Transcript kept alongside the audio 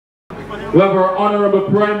We have our Honorable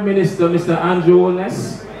Prime Minister, Mr.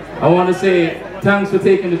 Holness. I want to say thanks for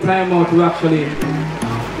taking the time out to actually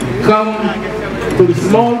come to the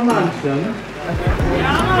small mansion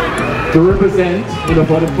to represent,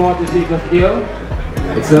 for the 40th of Gayle.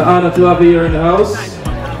 It's an honor to have you here in the house,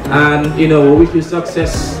 and we wish you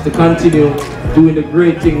success to continue doing the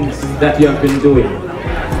great things that you have been doing.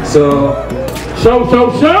 So, show!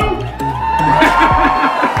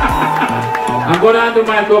 I'm going to hand the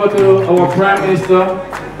mic over to our Prime Minister.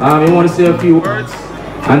 You want to say a few words,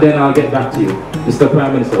 and then I'll get back to you. Mr.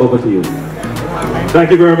 Prime Minister, over to you.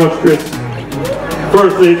 Thank you very much, Chris.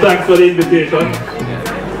 Firstly, thanks for the invitation.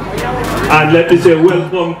 And let me say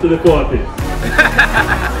welcome to the 40s.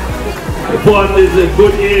 The 40s is a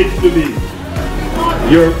good age to be.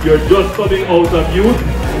 You're just coming out of youth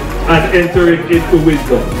and entering into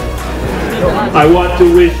wisdom. I want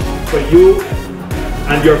to wish for you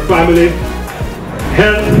and your family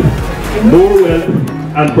health, more wealth,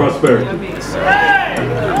 and prosperity.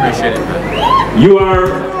 Appreciate it. You are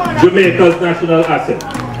Jamaica's national asset.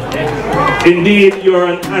 Indeed, you are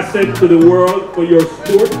an asset to the world for your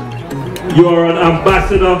sport. You are an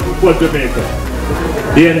ambassador for Jamaica.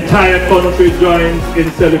 The entire country joins in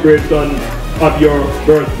celebration of your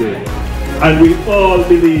birthday. And we all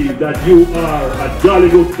believe that you are a jolly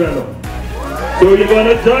good fellow. So you're going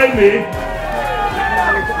to join me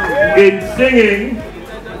in singing,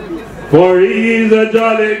 for he's a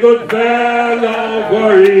jolly good fellow,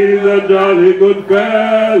 for he's a jolly good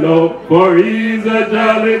fellow, for he's a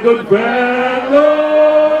jolly good fellow,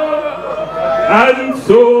 and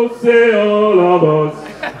so say all of us.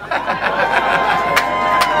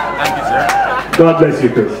 Thank you, sir. God bless you,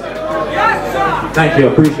 Chris. Thank you,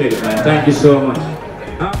 appreciate it, man. Thank you so much.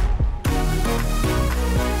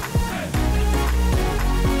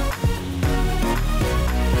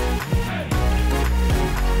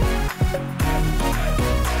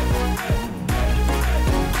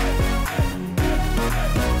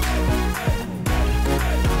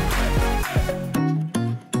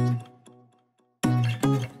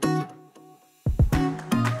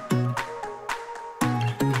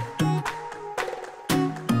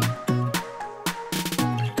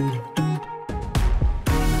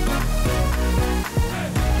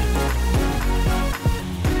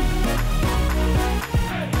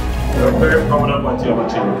 We're very proud of what you have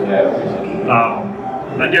achieved.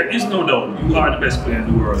 And there is no doubt, you are the best player in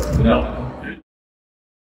the world.